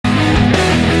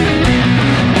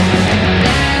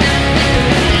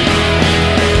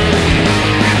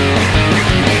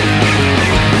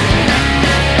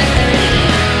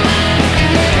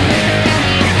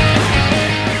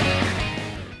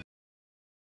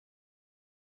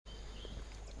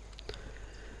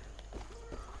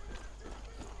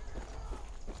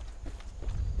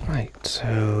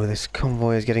So this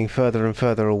convoy is getting further and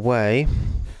further away,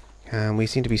 and we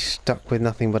seem to be stuck with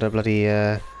nothing but a bloody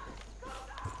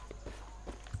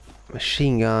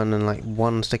machine gun and like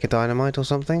one stick of dynamite or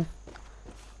something.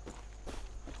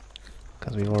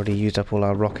 Because we've already used up all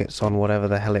our rockets on whatever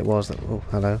the hell it was that... Oh,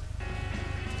 hello.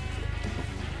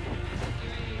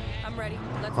 I'm ready.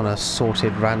 Let's On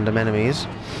assorted random enemies.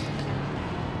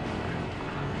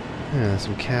 Yeah, there's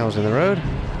some cows in the road.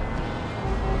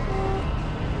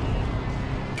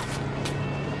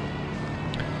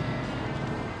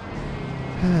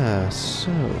 Ah,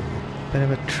 so... Bit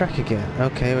of a trek again.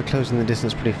 Okay, we're closing the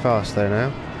distance pretty fast though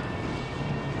now.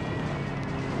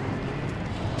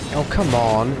 Oh, come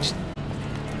on!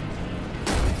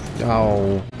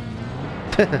 Oh.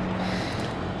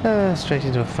 Straight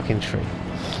into a fucking tree.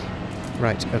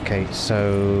 Right, okay,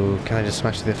 so... Can I just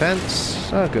smash the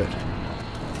fence? Oh, good.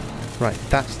 Right,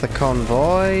 that's the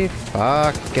convoy.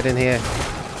 Fuck, get in here.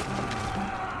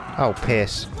 Oh,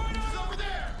 Pierce.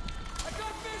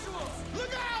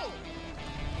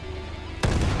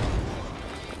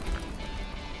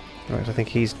 Right, I think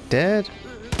he's dead.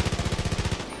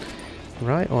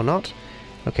 Right, or not.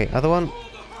 Okay, other one.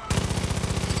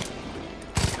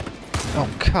 Oh,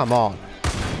 come on.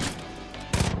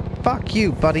 Fuck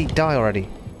you, buddy. Die already.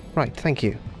 Right, thank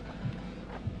you.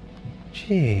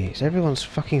 Jeez, everyone's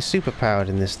fucking superpowered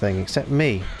in this thing, except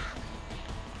me.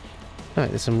 Right,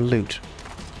 there's some loot.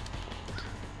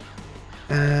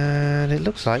 And it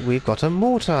looks like we've got a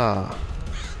mortar.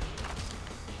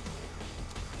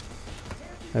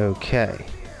 Okay.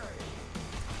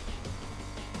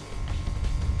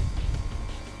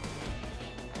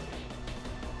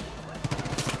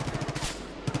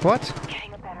 What?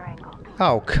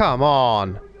 Oh, come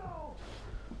on!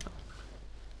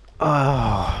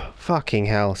 Oh, fucking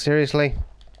hell, seriously?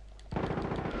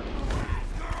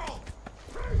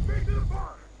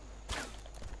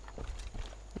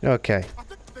 Okay.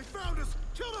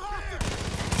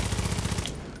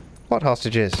 What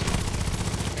hostages?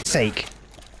 Sake.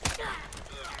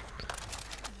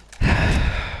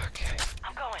 Okay.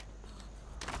 I'm going.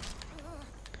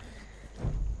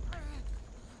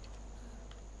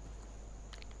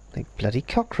 Like bloody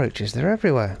cockroaches, they're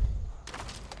everywhere.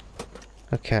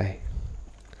 Okay.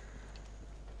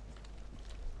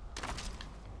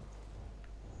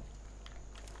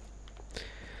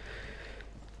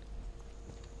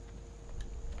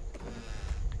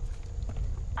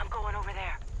 I'm going over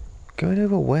there. Going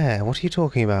over where? What are you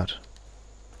talking about?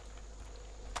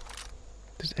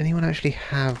 Does anyone actually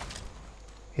have,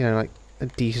 you know, like a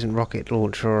decent rocket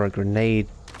launcher or a grenade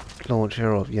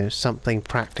launcher or, you know, something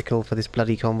practical for this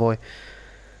bloody convoy?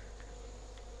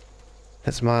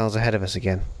 That's miles ahead of us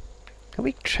again. Are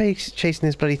we chasing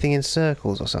this bloody thing in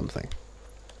circles or something?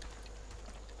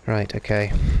 Right,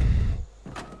 okay.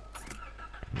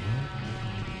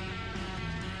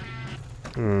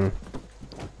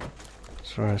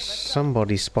 So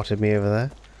somebody spotted me over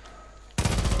there.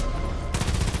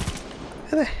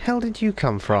 Where the hell did you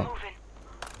come from?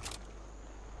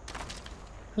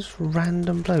 There's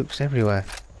random blokes everywhere.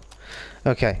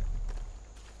 Okay.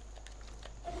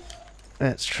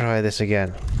 Let's try this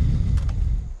again.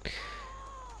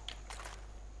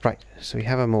 Right, so we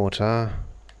have a mortar.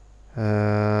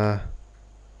 And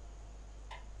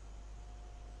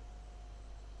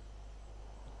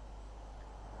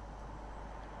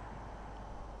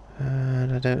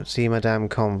I don't see my damn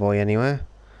convoy anywhere.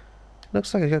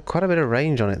 Looks like it's got quite a bit of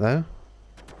range on it though.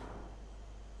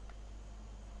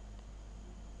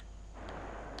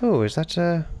 Oh, is that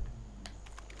one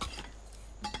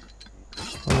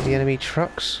of the enemy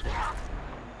trucks?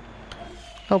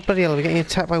 Oh bloody hell, we're getting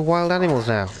attacked by wild animals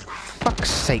now. Fuck's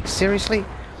sake, seriously?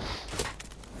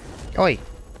 Oi!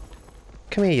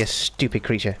 Come here, you stupid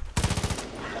creature.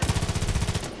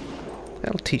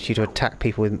 That'll teach you to attack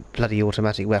people with bloody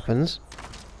automatic weapons.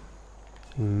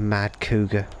 Mad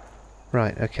cougar.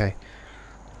 Right, okay.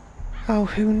 Oh,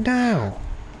 who now?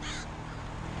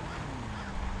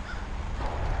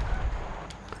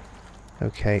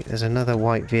 Okay, there's another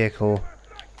white vehicle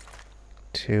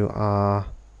to our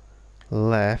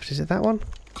left. Is it that one?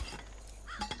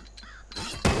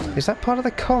 Is that part of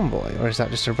the convoy, or is that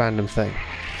just a random thing?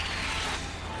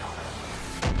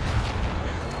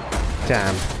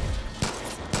 Damn.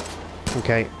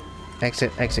 Okay.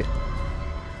 Exit, exit.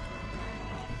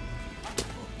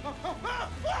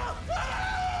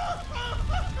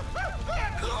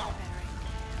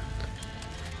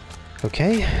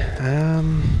 Okay,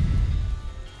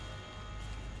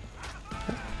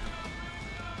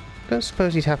 don't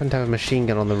suppose he'd happen to have a machine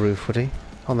gun on the roof, would he?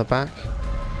 On the back?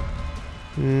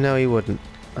 No, he wouldn't.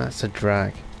 That's a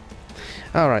drag.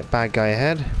 Alright, bad guy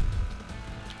ahead.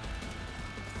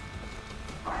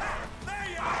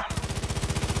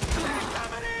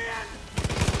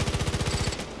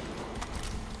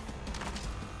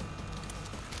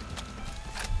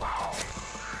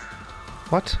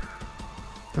 What?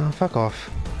 Oh, fuck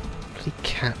off. Bloody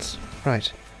cats.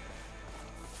 Right.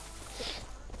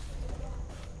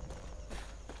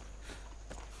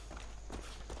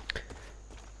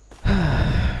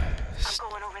 I'm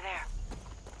going over there.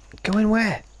 Going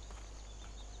where?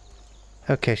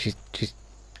 Okay, she's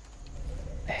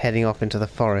heading off into the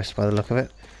forest by the look of it.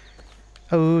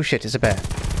 Oh shit, it's a bear.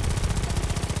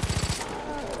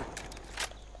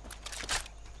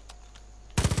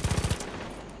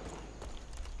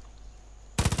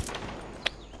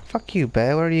 Fuck you,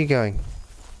 bear, where are you going?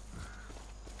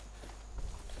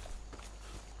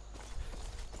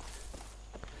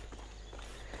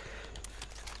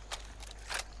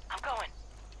 I'm going.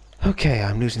 Okay,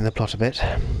 I'm losing the plot a bit.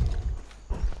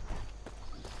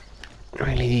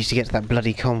 Really needs to get to that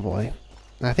bloody convoy.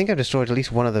 I think I've destroyed at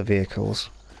least one of the vehicles.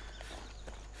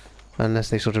 Unless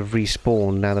they sort of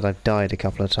respawn now that I've died a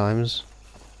couple of times.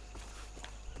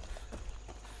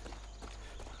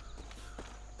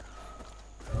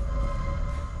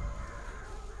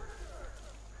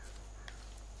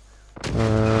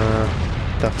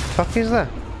 The fuck is that?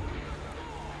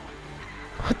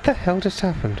 What the hell just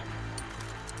happened?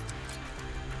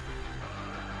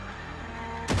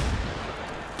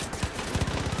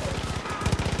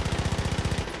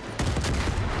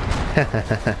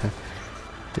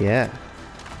 Yeah.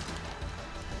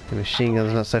 The machine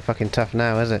gun's not so fucking tough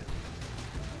now, is it?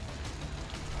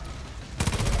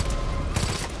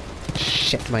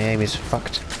 Shit, my aim is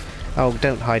fucked. Oh,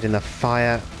 don't hide in the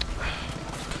fire.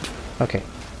 Okay.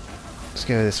 Let's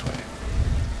go this way.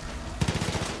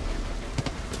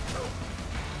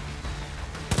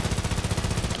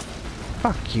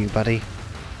 Fuck you, buddy.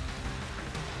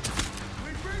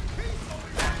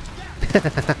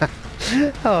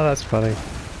 Oh, that's funny.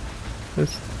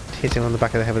 Just hit him on the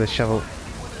back of the head with a shovel.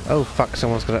 Oh fuck,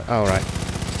 someone's gonna... Oh, right.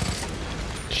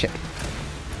 Shit.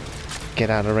 Get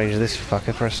out of range of this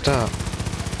fucker for a start.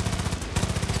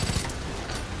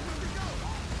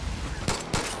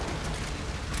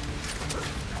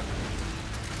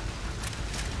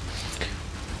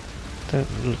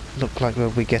 Don't look like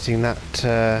we'll be getting that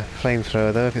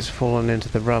flamethrower though if it's fallen into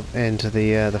the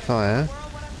the fire.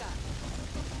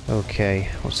 Okay,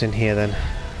 what's in here then?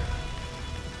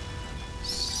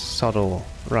 Sod all.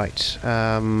 Right.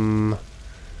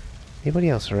 Anybody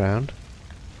else around?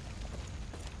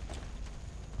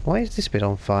 Why is this bit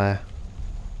on fire?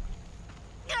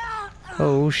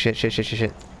 Oh shit, shit, shit, shit,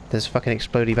 shit. There's fucking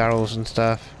explodey barrels and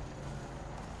stuff.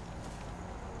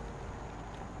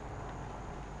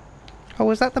 Oh,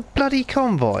 was that the bloody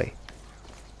convoy?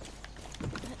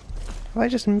 Have I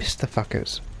just missed the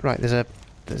fuckers? Right, there's a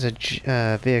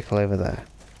vehicle over there.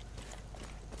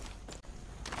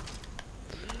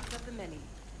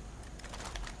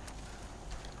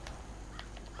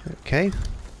 Okay.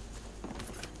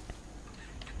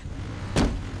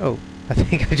 Oh, I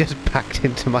think I just backed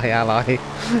into my ally.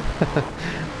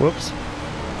 Whoops.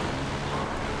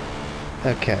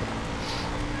 Okay.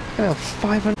 Now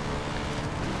 500.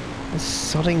 A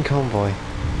sodding convoy.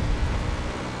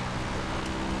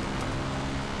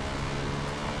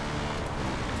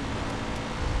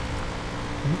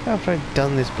 I think after I've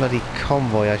done this bloody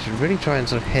convoy, I should really try and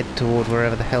sort of head toward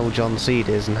wherever the hell John Seed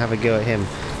is and have a go at him.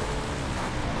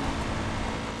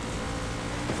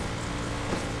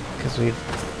 Because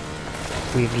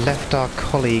we've left our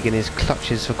colleague in his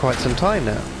clutches for quite some time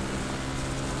now.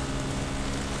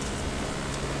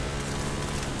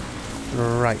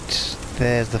 Right,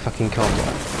 there's the fucking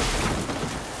convoy.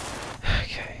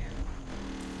 Okay.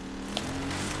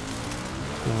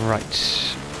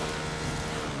 Right.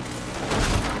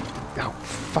 Oh,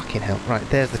 fucking hell. Right,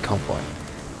 there's the convoy.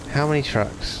 How many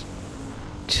trucks?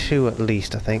 2 at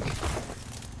least, I think.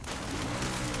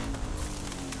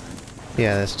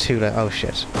 Yeah, there's 2 left. Oh,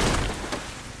 shit.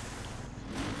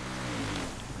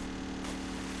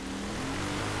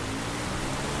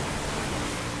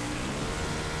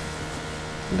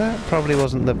 That probably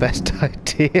wasn't the best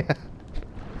idea.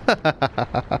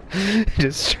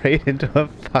 Just straight into a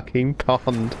fucking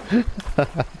pond.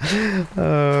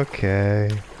 Okay.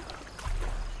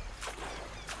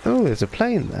 Oh, there's a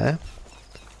plane there.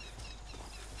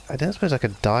 I don't suppose I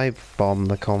could dive bomb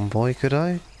the convoy, could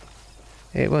I?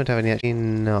 It won't have any actually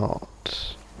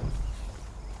not.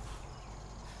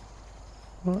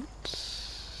 What?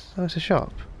 Oh, it's a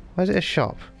shop. Why is it a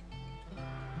shop?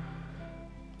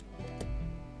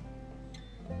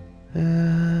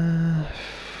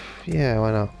 Yeah,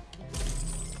 why not?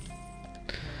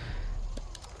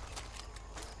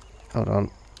 Hold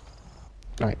on.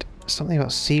 Right, something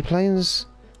about seaplanes?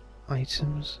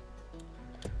 Items?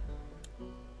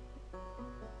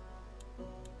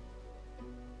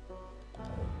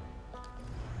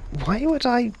 Why would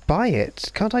I buy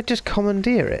it? Can't I just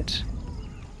commandeer it?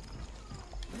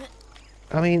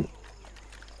 I mean...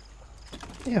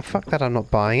 Yeah, fuck that, I'm not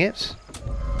buying it.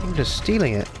 I'm just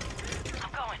stealing it.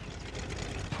 I'm going.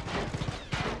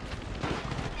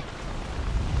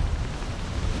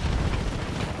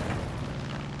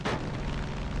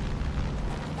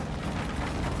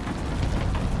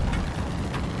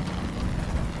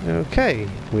 Okay,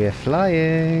 we're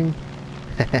flying.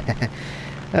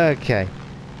 Okay,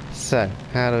 so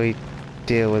how do we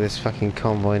deal with this fucking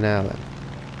convoy now then?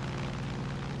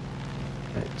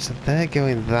 Right, so they're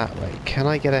going that way. Can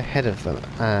I get ahead of them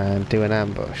and do an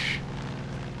ambush?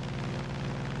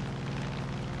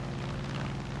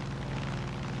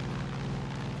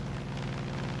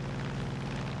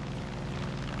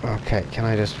 Okay, can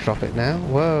I just drop it now?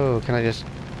 Whoa, can I just...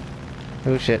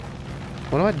 Oh shit.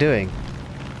 What am I doing?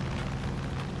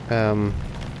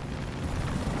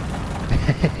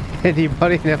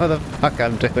 Anybody know what the fuck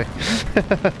I'm doing?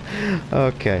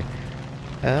 Okay.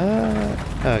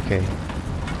 Okay.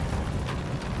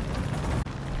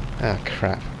 Ah,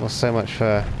 crap. Well, so much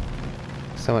for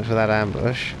that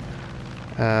ambush.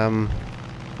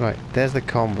 Right, there's the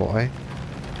convoy.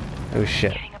 Oh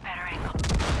shit. Getting a better angle.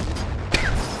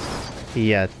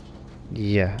 Yeah.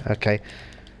 Yeah, okay.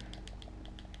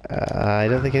 I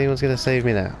don't think anyone's gonna save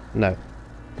me now. No.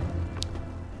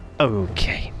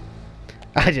 Okay.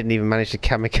 I didn't even manage to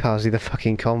kamikaze the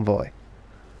fucking convoy.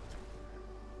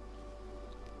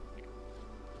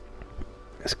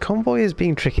 This convoy is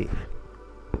being tricky.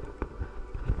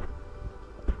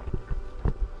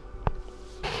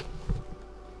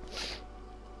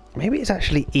 Maybe it's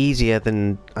actually easier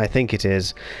than I think it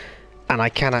is, and I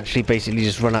can actually basically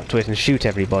just run up to it and shoot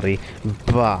everybody,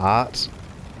 but...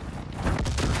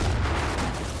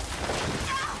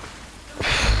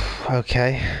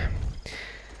 Okay.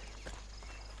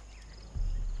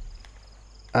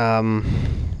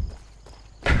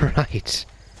 Right.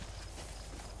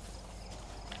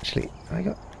 Actually, I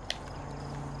got...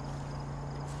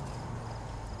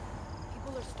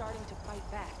 People are starting to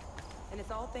fight back, and it's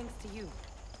all thanks to you.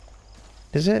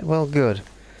 Is it? Well, good.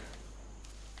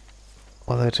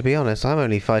 Although, to be honest, I'm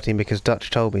only fighting because Dutch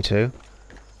told me to.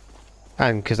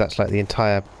 And because that's like the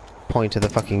entire point of the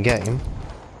fucking game.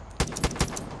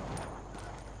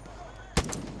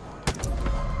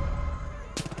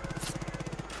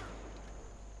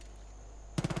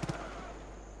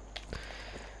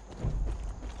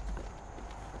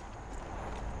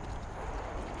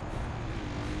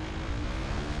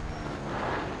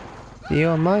 Are you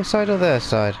on my side or their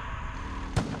side?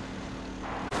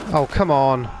 Oh, come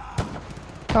on.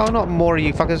 Oh, not more of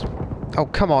you fuckers. Oh,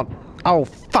 come on. Oh,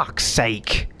 fuck's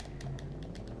sake.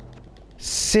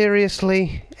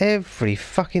 Seriously? Every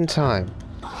fucking time.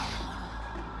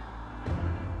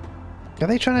 Are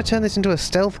they trying to turn this into a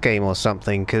stealth game or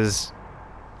something? Because...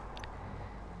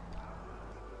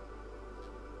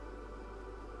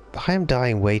 I am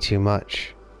dying way too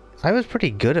much. I was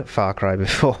pretty good at Far Cry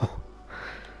before.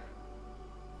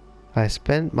 I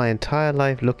spent my entire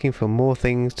life looking for more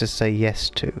things to say yes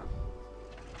to.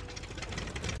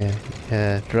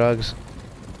 Yeah, drugs.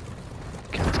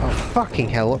 Oh, fucking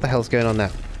hell, what the hell's going on now?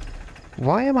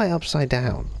 Why am I upside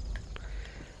down?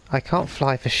 I can't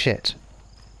fly for shit.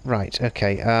 Right,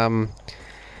 okay, and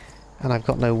I've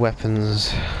got no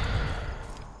weapons.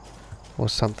 Or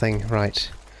something,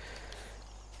 right.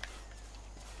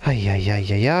 Ay, ay, ay,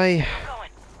 ay, ay.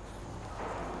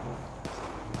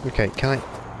 Okay, can I...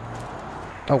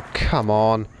 Oh, come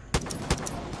on.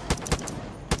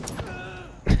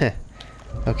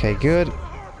 Okay, good.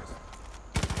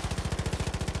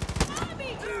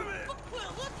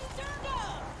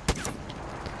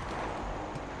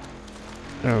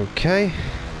 Okay.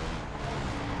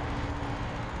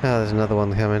 Oh, there's another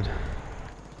one coming.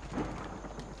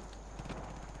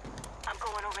 I'm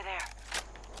going over there.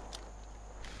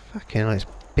 Fucking hell, it's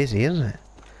busy, isn't it?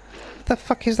 What the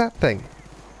fuck is that thing?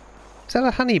 Is that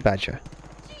a honey badger?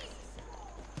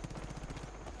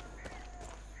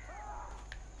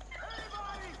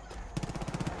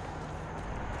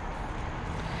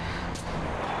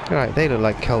 Right, they look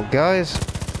like cult guys.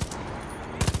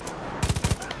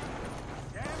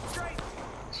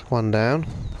 That's one down.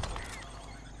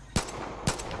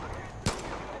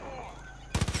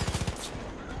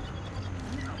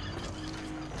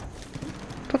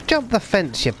 Don't jump the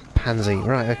fence, you pansy.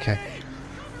 Right, okay.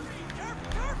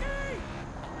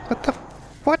 What the...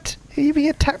 What? Are you being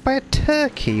attacked by a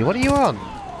turkey? What are you on?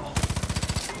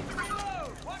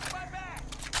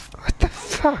 What the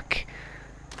fuck?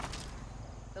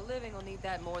 The living will need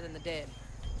that more than the dead.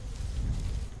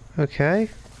 Okay.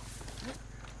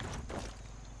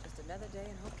 Just Another day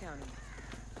in Hope County.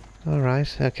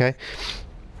 Alright, okay.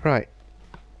 Right.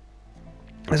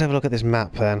 Let's have a look at this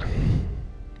map then.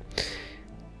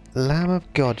 Lamb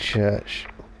of God Church.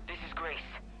 This is Grace.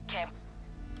 Camp.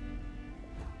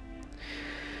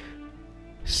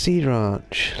 Seed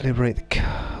Ranch. Liberate the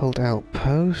cult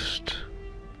outpost.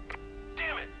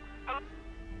 Damn it!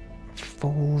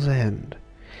 Falls End.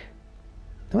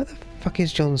 Now where the fuck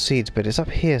is John Seed's bit? It's up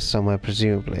here somewhere,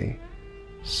 presumably.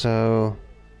 So...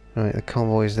 Right, the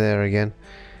convoy's there again.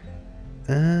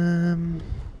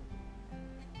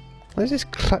 What is this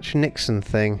clutch NIXON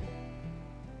thing?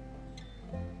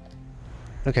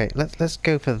 Okay, let's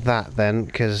go for that then,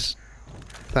 because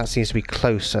that seems to be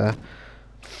closer.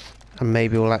 And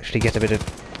maybe we'll actually get a bit of...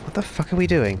 What the fuck are we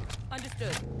doing?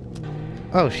 Understood.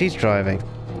 Oh, she's driving.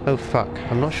 Oh fuck,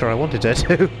 I'm not sure I wanted her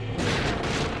to.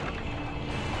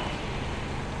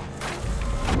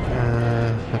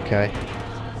 Okay.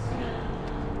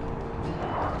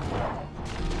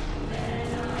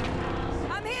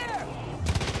 I'm here.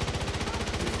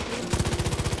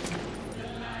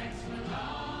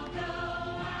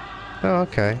 Oh,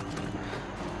 okay.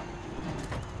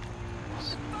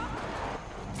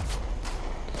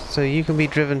 So you can be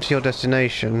driven to your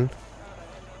destination.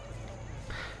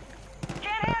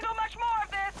 Can't handle much more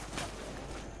of this.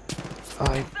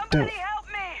 I don't... Somebody help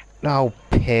me! Oh,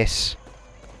 piss.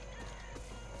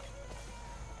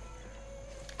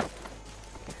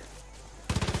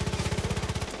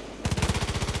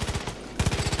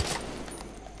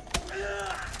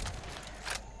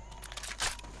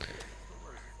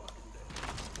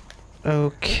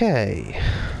 Okay.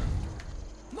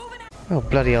 Oh,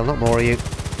 bloody hell, not more of you.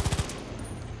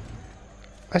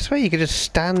 I swear you could just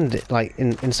stand it, like,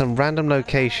 in some random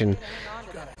location,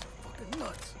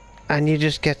 and you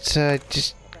just get,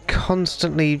 just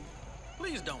constantly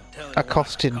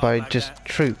accosted by just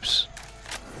troops.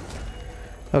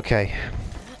 Okay.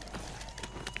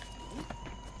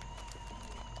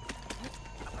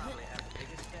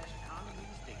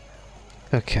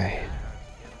 Okay.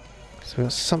 So we've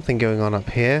got something going on up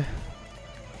here.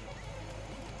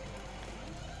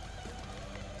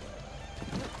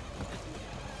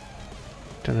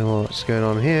 Don't know what's going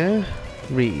on here.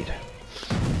 Read.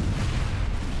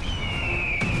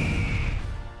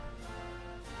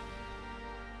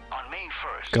 On May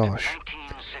 1st, Gosh.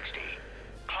 1960,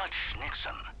 Clutch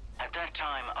NIXON, at that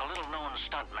time a little-known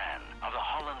stuntman of the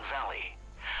Holland Valley,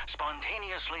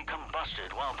 spontaneously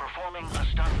combusted while performing a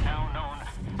stunt now known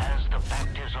as the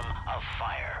baptism of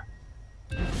fire.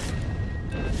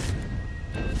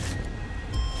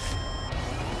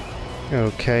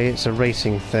 Okay, it's a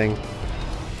racing thing.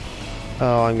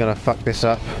 Oh, I'm gonna fuck this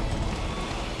up.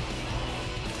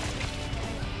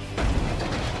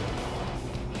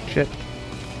 Shit.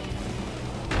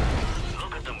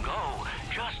 Look at them go,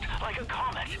 just like a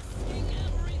comet.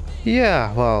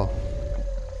 Yeah, well...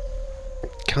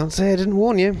 Can't say I didn't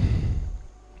warn you.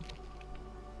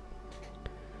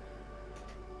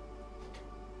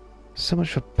 So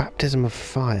much for baptism of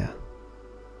fire.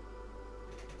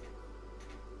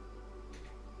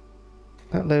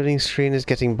 That loading screen is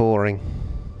getting boring.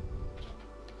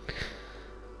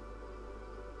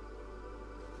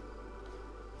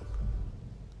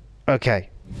 Okay.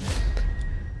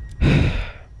 Okay,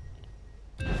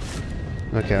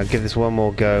 I'll give this one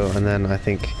more go, and then I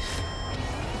think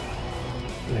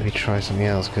maybe try something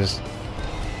else, because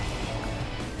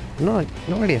I'm not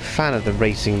really a fan of the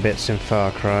racing bits in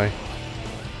Far Cry.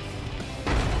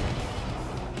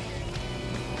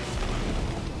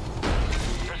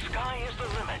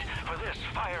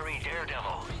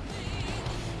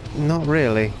 Not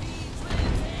really.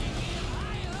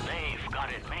 They've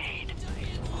got it made.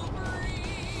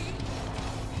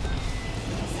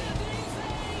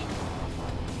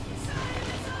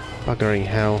 Buggering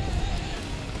hell.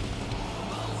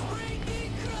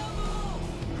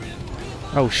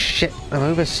 Oh shit, I'm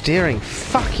oversteering.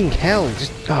 Fucking hell,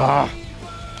 just... Ah.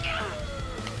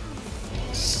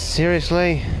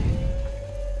 Seriously?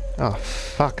 Oh,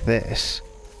 fuck this.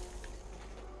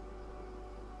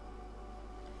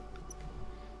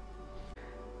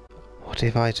 What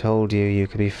if I told you you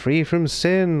could be free from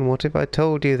sin? What if I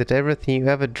told you that everything you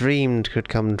ever dreamed could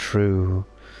come true?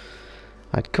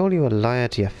 I'd call you a liar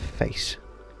to your face,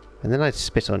 and then I'd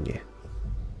spit on you.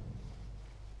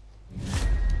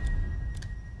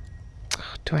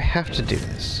 Do I have to do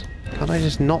this? Can't I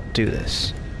just not do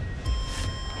this?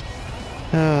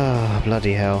 Ah,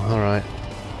 bloody hell, alright.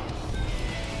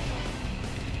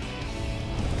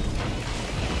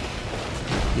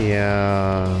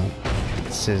 Yeah...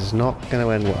 This is not going to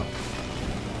end well.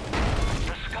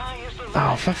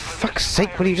 Oh, for fuck's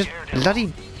sake, will you just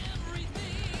bloody...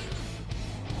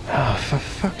 Oh, for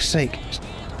fuck's sake.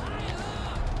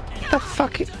 What the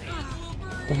fuck?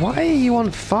 Why are you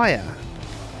on fire?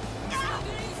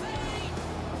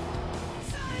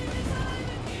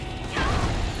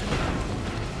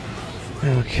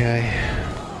 Okay.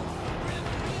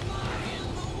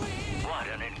 What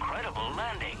an incredible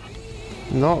landing.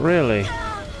 Not really.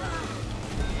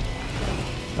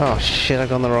 Oh shit, I've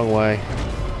gone the wrong way.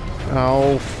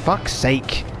 Oh, fuck's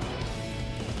sake.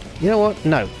 You know what?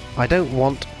 No. I don't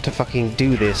want to fucking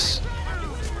do this.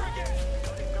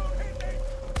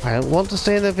 I don't want to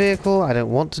stay in the vehicle. I don't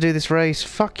want to do this race.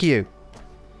 Fuck you.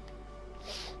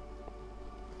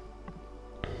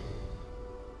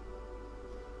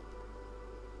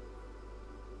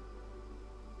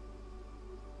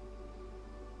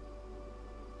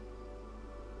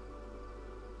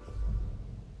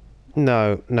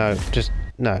 No, no, just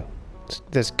no.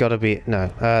 There's got to be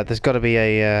there's got to be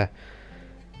a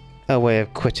way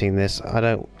of quitting this. I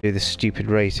don't do this stupid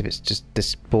race if it's just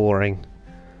this boring.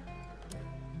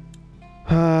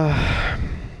 Yeah,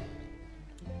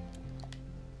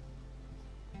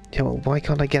 well, why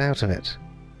can't I get out of it?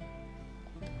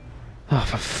 Oh,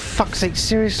 for fuck's sake,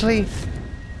 seriously?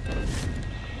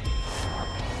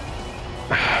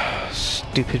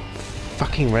 Stupid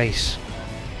fucking race.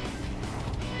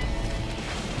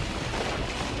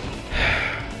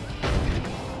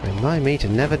 Remind me to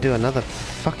never do another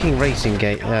fucking racing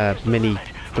game, mini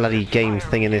bloody game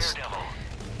thing in this.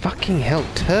 Fucking hell,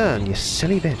 turn, you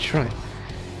silly bitch, right.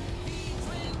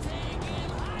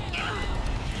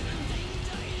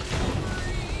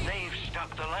 They've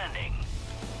stuck the landing.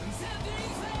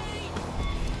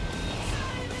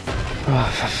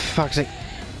 Oh, for fuck's sake.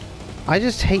 I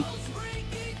just hate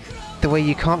the way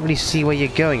you can't really see where you're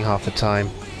going half the time.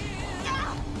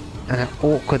 And how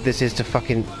awkward this is to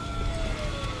fucking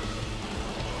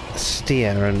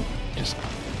steer and just...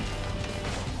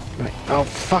 Right. Oh,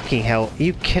 fucking hell. Are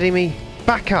you kidding me?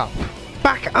 Back up!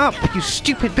 Back up, you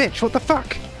stupid bitch! What the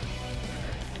fuck?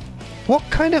 What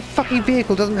kind of fucking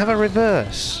vehicle doesn't have a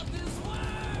reverse?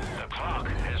 The clock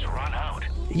has run out.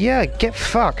 Yeah, get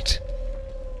fucked.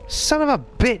 Son of a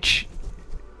bitch!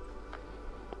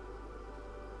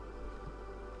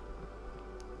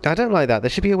 I don't like that. There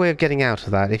should be a way of getting out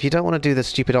of that. If you don't want to do the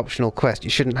stupid optional quest, you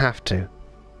shouldn't have to.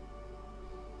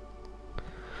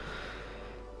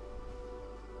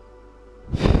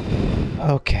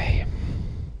 Okay.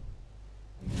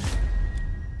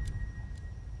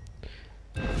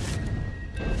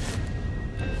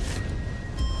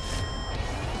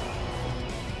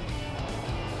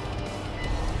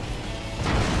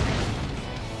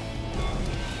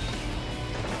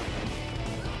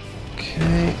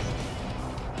 Okay.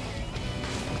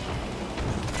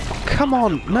 Oh, come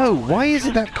on! No! Why is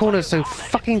it that corner so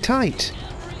fucking tight?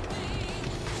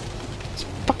 This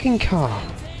fucking car.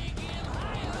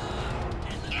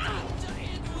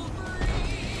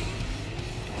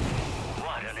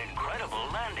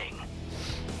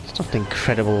 It's not an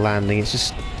incredible landing, it's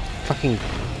just fucking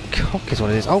cock is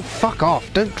what it is. Oh, fuck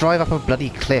off! Don't drive up a bloody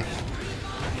cliff!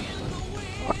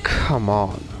 Oh, come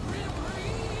on.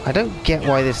 I don't get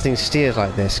why this thing steers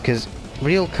like this, because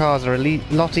real cars are a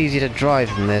lot easier to drive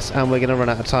than this, and we're going to run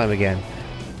out of time again.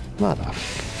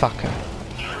 Motherfucker.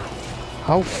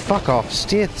 Oh, fuck off.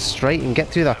 Steer straight and get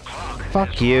through the...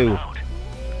 Fuck you.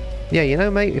 Yeah, you know,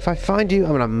 mate, if I find you, I'm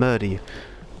going to murder you.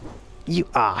 You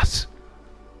ass.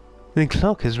 The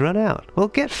clock has run out. Well,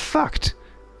 get fucked.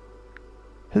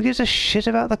 Who gives a shit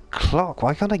about the clock?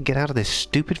 Why can't I get out of this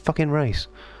stupid fucking race?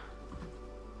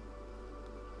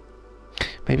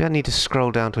 Maybe I need to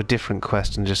scroll down to a different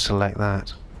quest and just select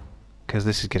that. Because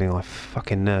this is getting on my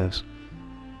fucking nerves.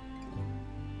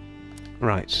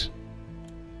 Right.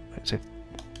 So...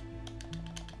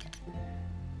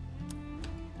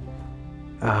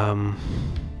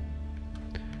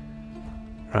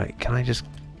 Right, can I just...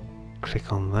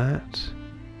 click on that?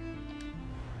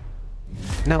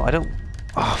 No, I don't...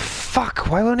 Oh, fuck!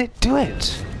 Why won't it do it?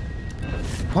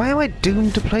 Why am I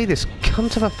doomed to play this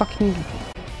cunt of a fucking...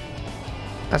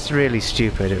 That's really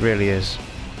stupid, it really is.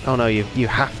 Oh no, you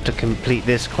have to complete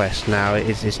this quest now,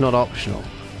 it's not optional.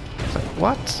 It's like,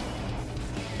 what?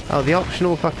 Oh, the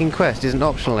optional fucking quest isn't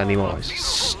optional anymore.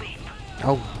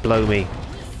 Oh, blow me.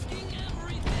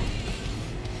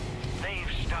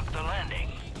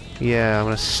 Yeah, I'm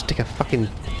gonna stick a fucking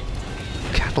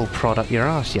cattle prod up your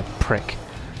ass, you prick.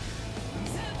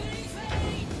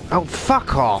 Oh,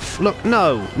 fuck off! Look,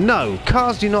 no, no!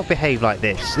 Cars do not behave like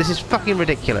this. This is fucking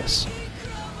ridiculous.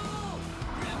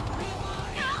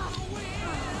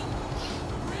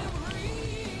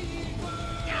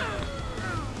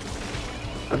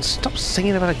 And stop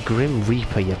singing about a Grim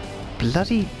Reaper, you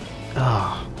bloody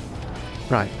Oh.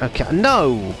 Right, okay.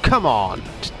 No! Come on!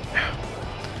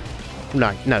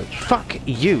 No, no. Fuck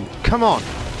you. Come on.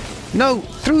 No!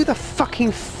 Through the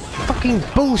fucking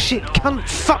bullshit cunt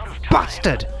fuck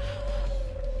bastard!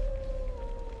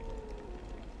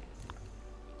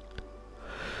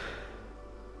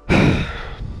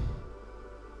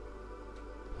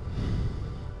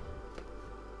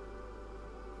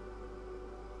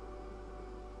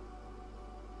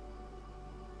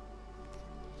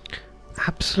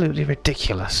 Absolutely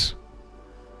ridiculous.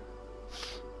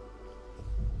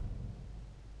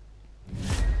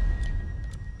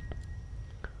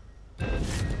 I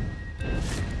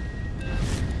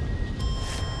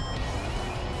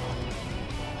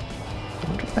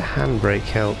wonder if the handbrake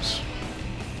helps.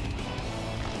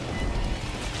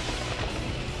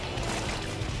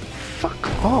 Fuck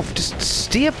off! Just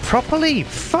steer properly!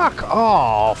 Fuck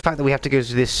off! The fact that we have to go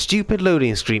through this stupid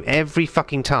loading screen every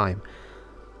fucking time.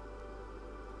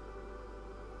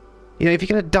 You know, if you're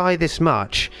going to die this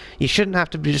much, you shouldn't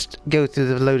have to just go through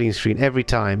the loading screen every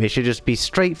time. It should just be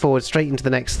straightforward, straight into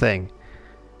the next thing.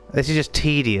 This is just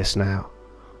tedious now.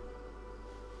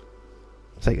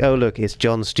 It's like, oh look, it's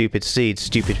John's stupid seed's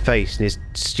stupid face and his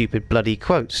stupid bloody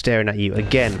quote staring at you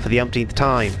again for the umpteenth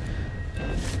time.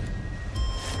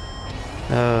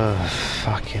 Oh,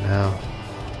 fucking hell.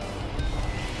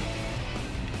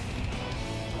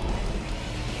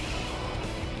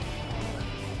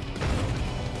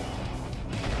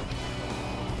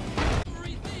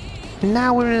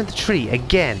 Now we're in the tree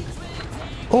again.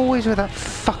 Always with that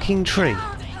fucking tree.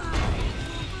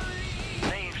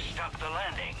 They've stuck the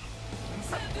landing.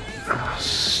 Oh,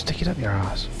 stick it up your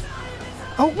ass.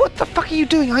 Oh, what the fuck are you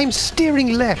doing? I'm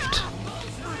steering left.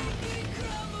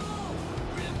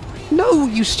 No,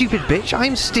 you stupid bitch.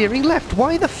 I'm steering left.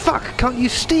 Why the fuck can't you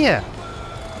steer?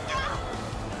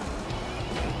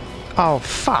 Oh,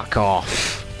 fuck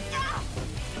off.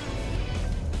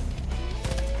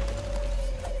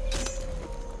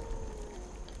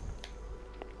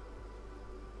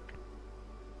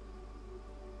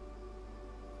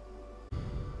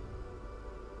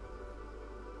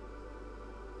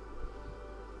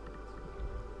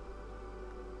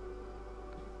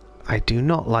 I do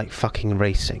not like fucking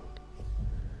racing.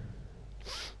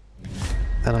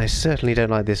 And I certainly don't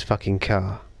like this fucking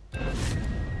car.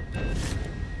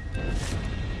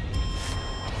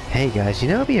 Hey guys, you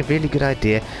know it would be a really good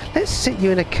idea? Let's sit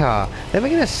you in a car, then we're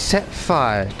going to set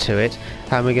fire to it,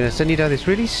 and we're going to send you down this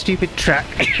really stupid track.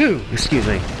 Excuse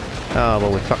me. Oh,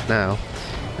 well, we're fucked now.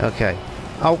 Okay.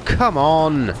 Oh, come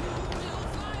on!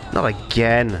 Not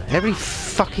again. Every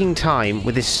fucking time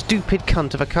with this stupid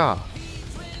cunt of a car.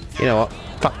 You know what?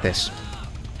 Fuck this.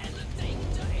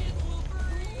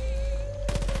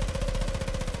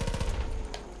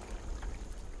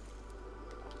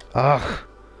 Ugh.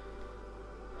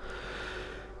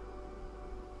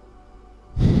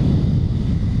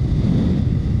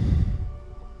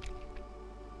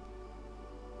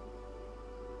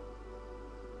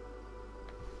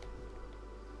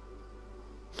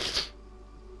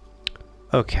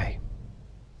 Okay.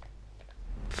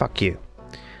 Fuck you.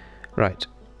 Right.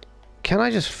 Can I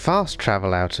just fast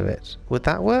travel out of it? Would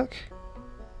that work?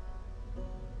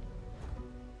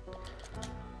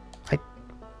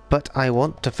 But I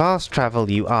want to fast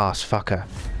travel, you arse fucker.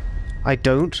 I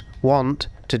don't want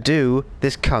to do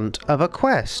this cunt of a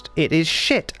quest. It is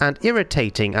shit and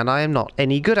irritating, and I am not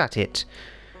any good at it.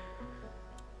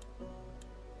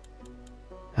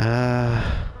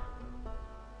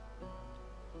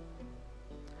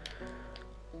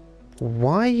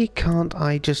 Why can't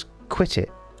I just quit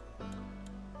it?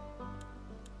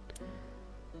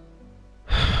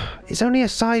 It's only a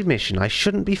side mission. I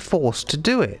shouldn't be forced to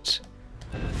do it.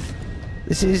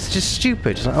 This is just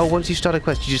stupid. It's like, oh, once you start a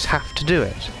quest, you just have to do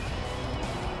it.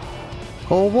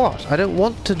 Or what? I don't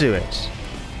want to do it.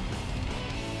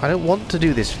 I don't want to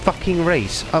do this fucking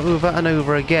race over and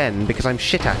over again because I'm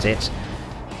shit at it.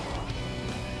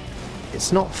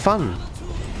 It's not fun.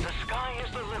 The sky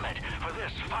is the limit for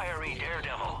this fiery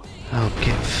daredevil. Oh,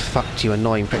 get fucked, you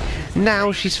annoying prick.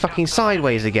 Now she's fucking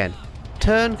sideways again.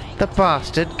 Turn the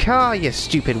bastard car, you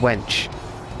stupid wench.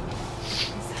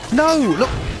 No! Look!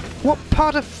 What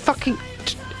part of fucking...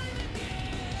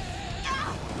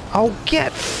 Oh,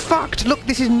 get fucked! Look,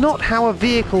 this is not how a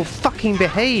vehicle fucking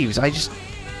behaves. I just...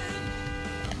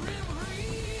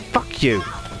 Fuck you.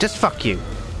 Just fuck you.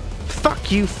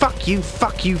 Fuck you, fuck you,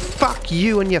 fuck you, fuck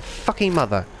you and your fucking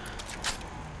mother.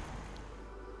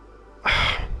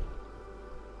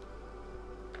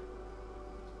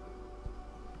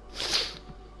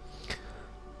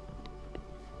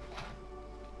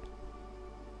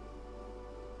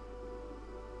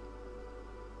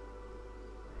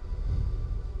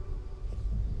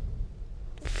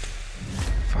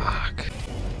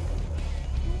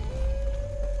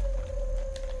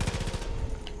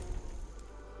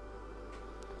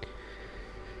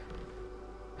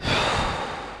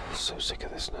 So sick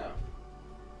of this now.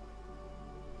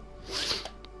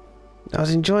 I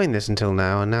was enjoying this until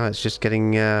now, and now it's just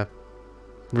getting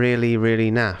really,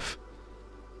 really naff.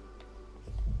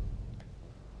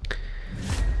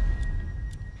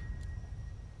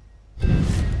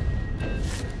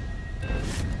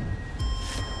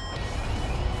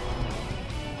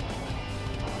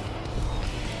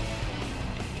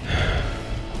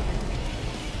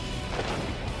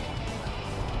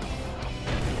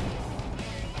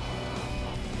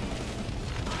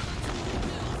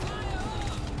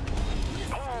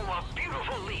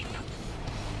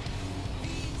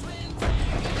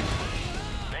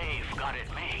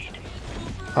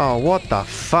 Oh, what the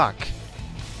fuck?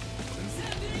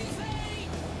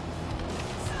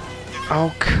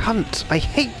 Oh, cunt. I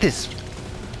hate this.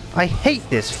 I hate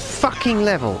this fucking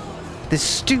level. This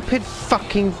stupid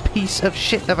fucking piece of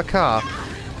shit of a car.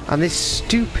 And this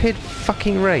stupid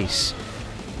fucking race.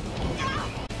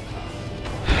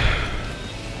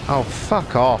 Oh,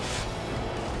 fuck off.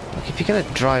 Look, if you're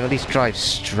gonna drive, at least drive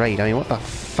straight. I mean, what the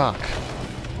fuck?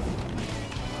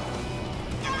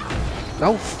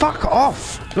 Oh, fuck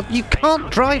off! Look, you can't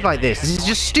drive like this. This is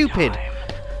just stupid.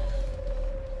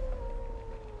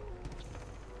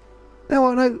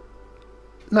 No, no.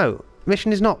 No,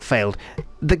 mission is not failed.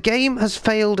 The game has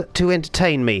failed to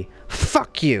entertain me.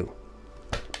 Fuck you.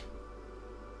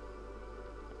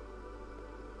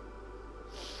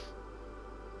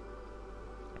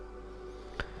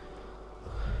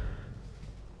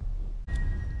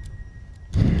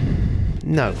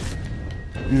 No.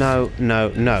 No, no,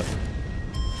 no.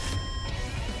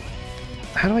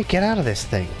 How do I get out of this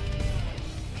thing?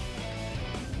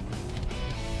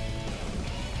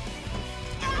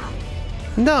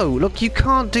 No, look, you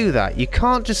can't do that. You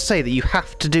can't just say that you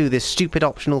have to do this stupid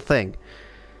optional thing.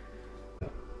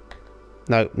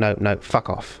 No, no, no, fuck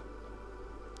off.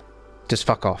 Just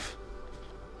fuck off.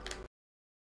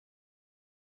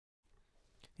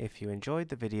 If you enjoyed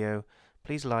the video,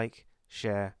 please like,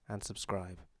 share and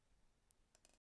subscribe.